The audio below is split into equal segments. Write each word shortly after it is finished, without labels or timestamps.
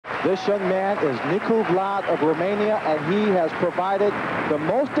This young man is Nicu Vlad of Romania, and he has provided the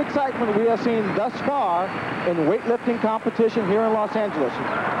most excitement we have seen thus far in weightlifting competition here in Los Angeles.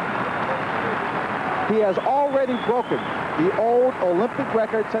 He has already broken the old Olympic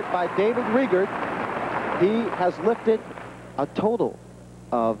record set by David Riegert. He has lifted a total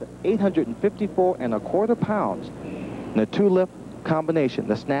of 854¼ pounds in a two-lift combination,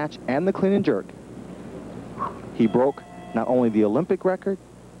 the snatch and the clean and jerk. He broke not only the Olympic record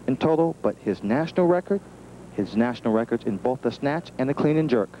in total, but his national records in both the snatch and the clean and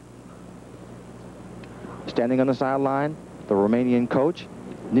jerk. Standing on the sideline, the Romanian coach,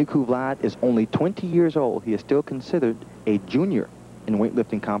 Nicu Vlad, is only 20 years old. He is still considered a junior in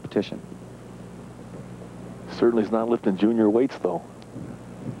weightlifting competition. Certainly is not lifting junior weights, though.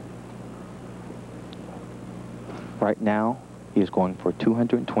 Right now, he is going for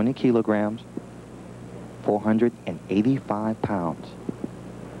 220 kilograms, 485 pounds.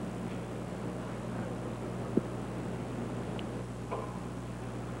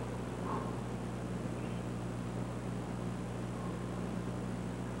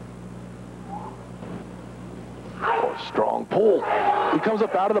 Oh, strong pull. He comes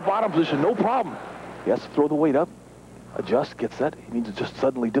up out of the bottom position, no problem. He has to throw the weight up, adjust, get set. He needs to just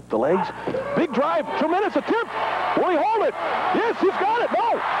suddenly dip the legs. Big drive, tremendous attempt. Will he hold it? Yes, he's got it.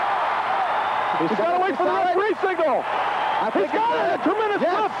 No. He's got to wait for the referee signal. He's got it. A tremendous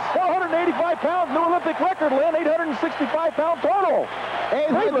lift. 485 pounds, new Olympic record, Lynn. 865 pound total.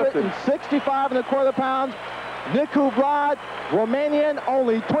 865¼ pounds. Nicu Vlad, Romanian,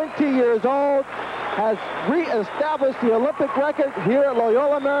 only 20 years old, has re-established the Olympic record here at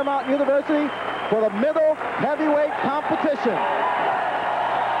Loyola Marymount University for the middle heavyweight competition.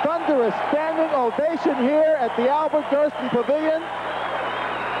 Thunderous standing ovation here at the Albert Gersten Pavilion.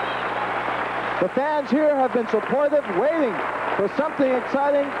 The fans here have been supportive, waiting for something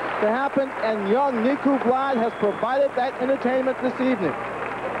exciting to happen, and young Nicu Vlad has provided that entertainment this evening.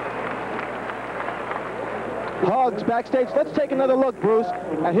 Hugs backstage. Let's take another look, Bruce,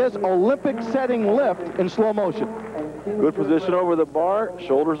 at his Olympic setting lift in slow motion. Good position over the bar,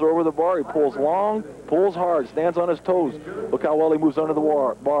 shoulders over the bar. He pulls long, pulls hard, stands on his toes. Look how well he moves under the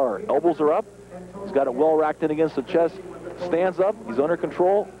bar. Elbows are up. He's got it well racked in against the chest. Stands up, he's under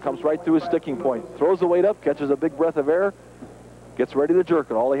control, comes right through his sticking point. Throws the weight up, catches a big breath of air, gets ready to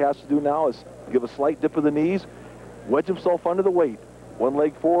jerk it. All he has to do now is give a slight dip of the knees, wedge himself under the weight. One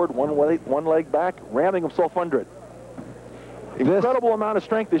leg forward, one leg back, ramming himself under it. Incredible amount of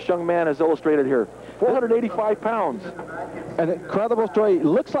strength this young man has illustrated here. 485 pounds. An incredible story. It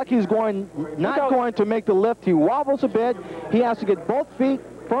looks like he's not going to make the lift. He wobbles a bit. He has to get both feet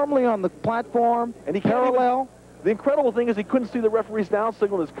firmly on the platform, and he parallel. The incredible thing is he couldn't see the referee's down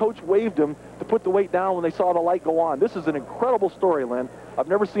signal. His coach waved him to put the weight down when they saw the light go on. This is an incredible story, Len. I've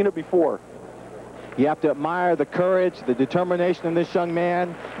never seen it before. You have to admire the courage, the determination in this young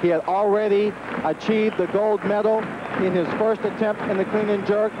man. He had already achieved the gold medal in his first attempt in the clean and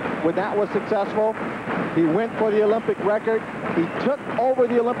jerk. When that was successful, he went for the Olympic record. He took over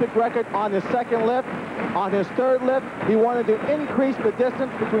the Olympic record on his second lift. On his third lift, he wanted to increase the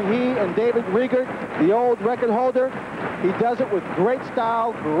distance between he and David Riegert, the old record holder. He does it with great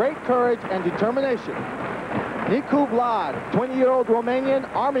style, great courage, and determination. Nicu Vlad, 20-year-old Romanian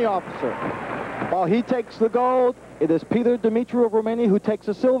Army officer. While he takes the gold, it is Peter Dumitru of Romania who takes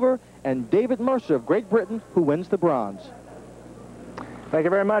the silver, and David Mercer of Great Britain who wins the bronze. Thank you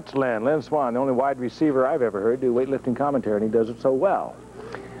very much, Len. Len Swan, the only wide receiver I've ever heard do weightlifting commentary, and he does it so well.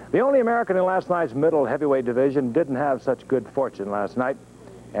 The only American in last night's middle heavyweight division didn't have such good fortune last night,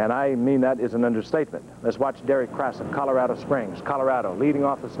 and I mean that is an understatement. Let's watch Derek Krass of Colorado Springs, Colorado, leading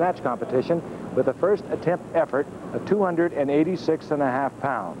off the snatch competition with a first attempt effort of 286½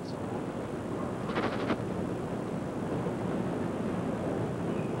 pounds.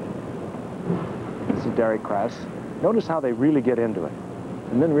 This is Derek Krass. Notice how they really get into it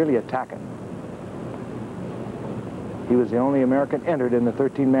and then really attack it. He was the only American entered in the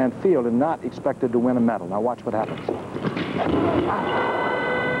 13-man field and not expected to win a medal. Now watch what happens.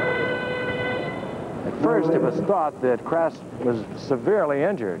 At first, it was thought that Krass was severely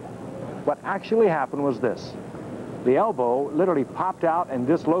injured. What actually happened was this. The elbow literally popped out and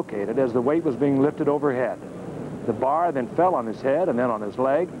dislocated as the weight was being lifted overhead. The bar then fell on his head and then on his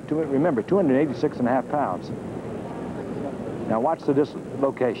leg. Remember, 286½ pounds. Now watch the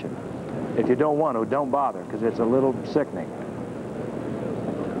dislocation. If you don't want to, don't bother, because it's a little sickening.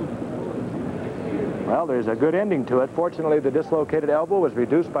 Well, there's a good ending to it. Fortunately, the dislocated elbow was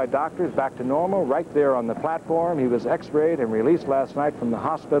reduced by doctors back to normal right there on the platform. He was x-rayed and released last night from the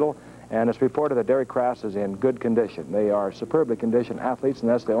hospital, And it's reported that Derek Krass is in good condition. They are superbly conditioned athletes, and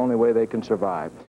that's the only way they can survive.